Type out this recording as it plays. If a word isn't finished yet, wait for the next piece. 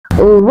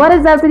What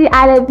is up to the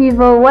island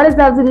people? What is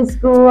up to the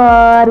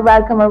squad?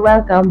 Welcome and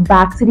welcome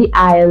back to the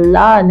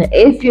island.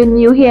 If you're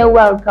new here,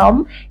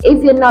 welcome.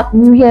 If you're not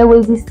new here,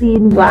 we'll be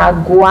seeing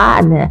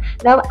Wagwan.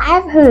 Now,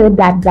 I've heard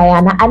that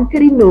Diana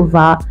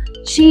Ankudinova,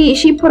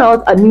 she put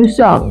out a new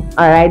song.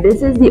 Alright,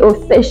 this is the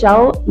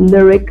official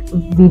lyric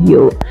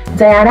video.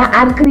 Diana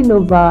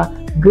Ankudinova,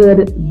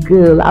 good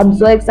girl. I'm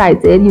so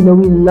excited. You know,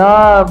 we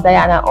love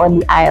Diana on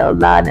the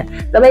island.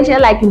 So make sure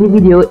you like the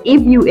video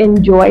if you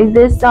enjoy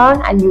this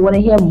song and you want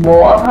to hear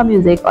more of her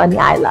music on the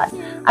island.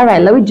 All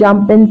right, let me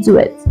jump into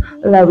it.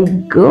 Let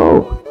me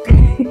go.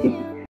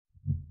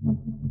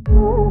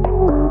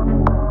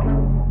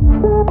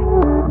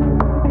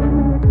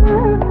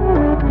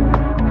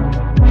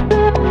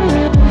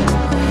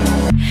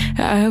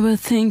 I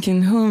was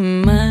thinking, who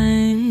am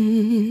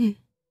I?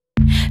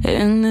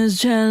 In this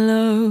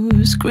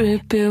jealous,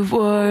 creepy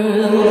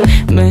world,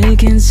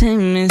 making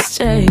same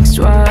mistakes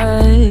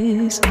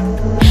twice,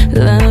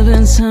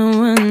 loving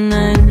someone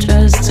I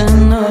trust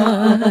and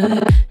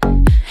know.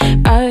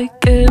 I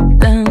keep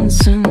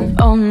dancing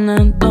on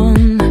and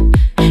on.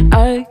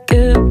 I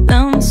keep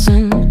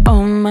dancing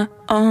on my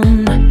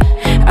own.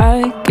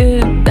 I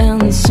keep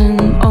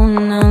dancing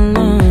on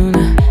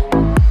alone.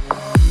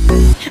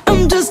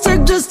 I'm just a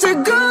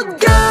good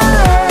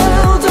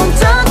girl. Don't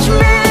touch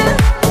me.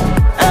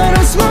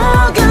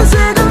 Smoking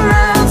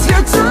cigarettes,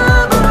 you're too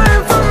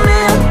boring for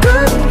me.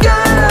 Good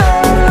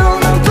girl,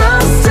 no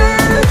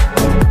plastic.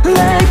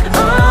 Like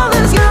all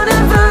this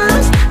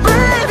universe,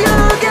 babe, you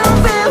can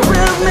be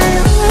with me.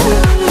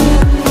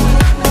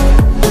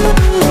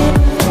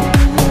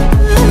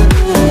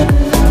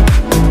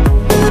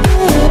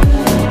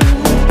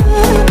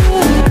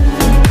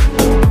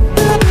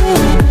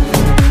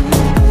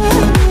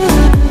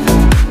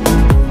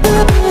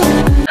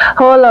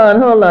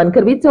 Hold on.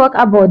 Could we talk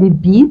about the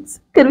beat?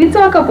 Could we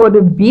talk about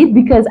the beat?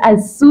 Because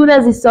as soon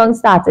as the song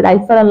started, I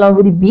fell in love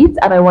with the beat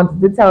and I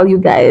wanted to tell you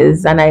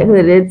guys. And I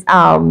heard it.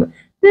 I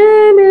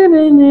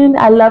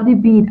love the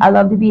beat. I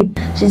love the beat.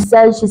 She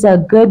says she's a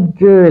good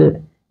girl,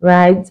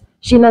 right?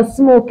 She's not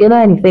smoking or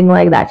anything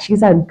like that.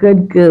 She's a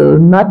good girl,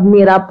 not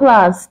made of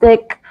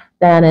plastic.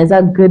 Diana is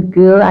a good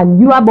girl and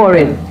you are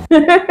boring.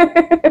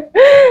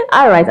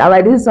 All right, I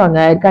like this song.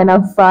 Right? Kind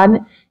of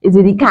fun. It's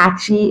really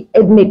catchy.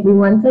 It make me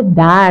want to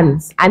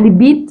dance. And the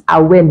beat, I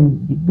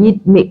win. The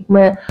beat make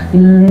me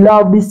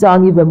love the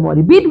song even more.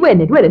 The beat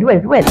win. Win.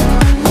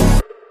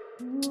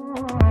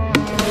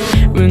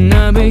 When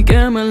I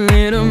became a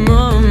little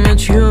more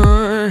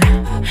mature,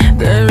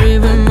 there are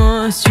even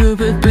more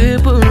stupid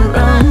people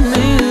around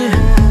me.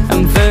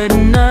 I'm fed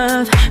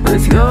enough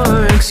with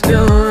your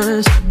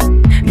excuse.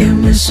 Give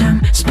me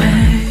some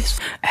space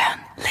and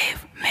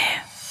leave me.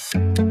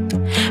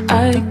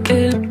 I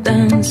keep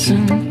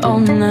dancing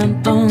on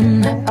and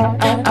on.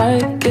 I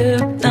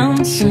keep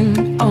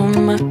dancing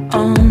on my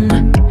own.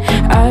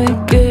 I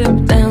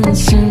keep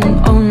dancing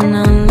on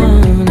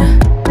alone.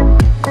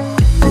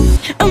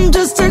 I'm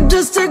just a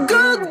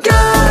good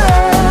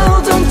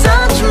girl. Don't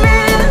touch me.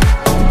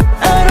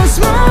 I don't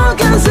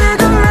smoke and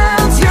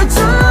cigarettes. You're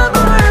too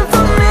boring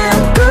for me.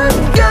 Good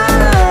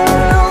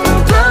girl, no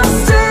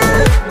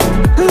plastic.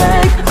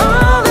 Like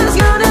all this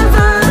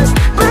universe,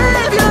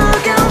 babe, you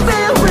can be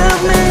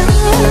with me.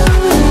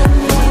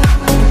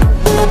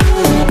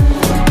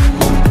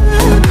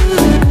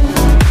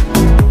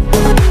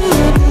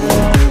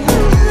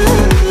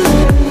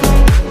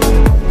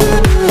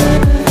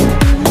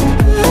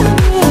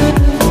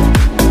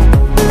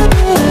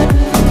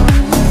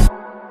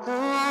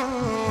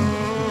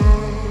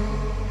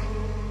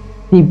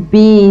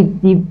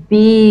 The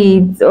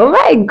beat. Oh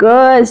my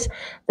gosh.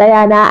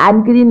 Diana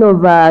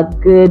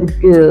Ankudinova, good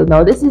girl.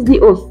 Now this is the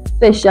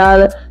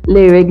official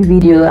lyric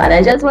video and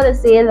I just want to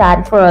say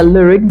that for a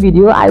lyric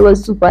video I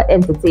was super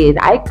entertained.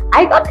 I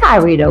got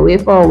carried away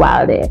for a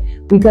while there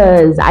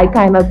because I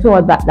kind of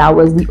thought that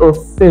was the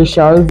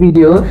official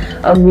video.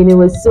 I mean, it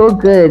was so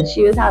good.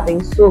 She was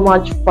having so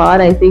much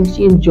fun. I think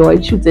she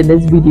enjoyed shooting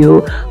this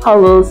video. Her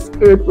little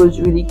skirt was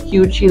really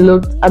cute. She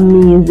looked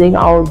amazing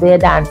out there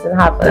dancing,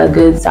 having a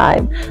good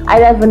time. I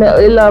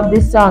definitely love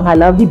this song. I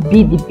love the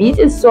beat. The beat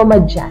is so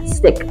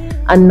majestic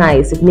and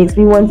nice. It makes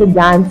me want to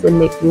dance and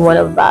makes me want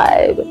to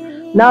vibe.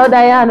 Now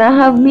Diana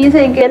have me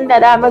thinking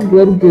that I'm a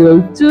good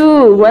girl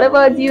too. What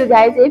about you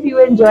guys? If you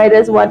enjoyed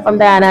this one from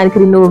Diana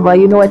Ankudinova,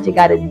 you know what you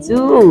gotta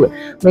do.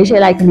 Make sure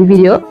you like the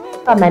video,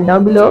 comment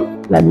down below,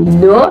 let me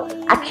know.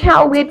 I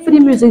can't wait for the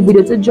music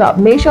video to drop.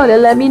 Make sure to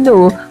let me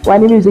know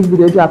when the music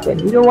video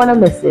dropping. We don't want to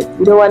miss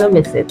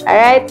it.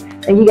 Alright,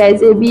 thank you guys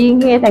for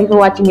being here. Thanks for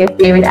watching your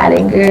favorite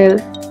island girl.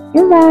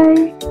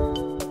 Goodbye.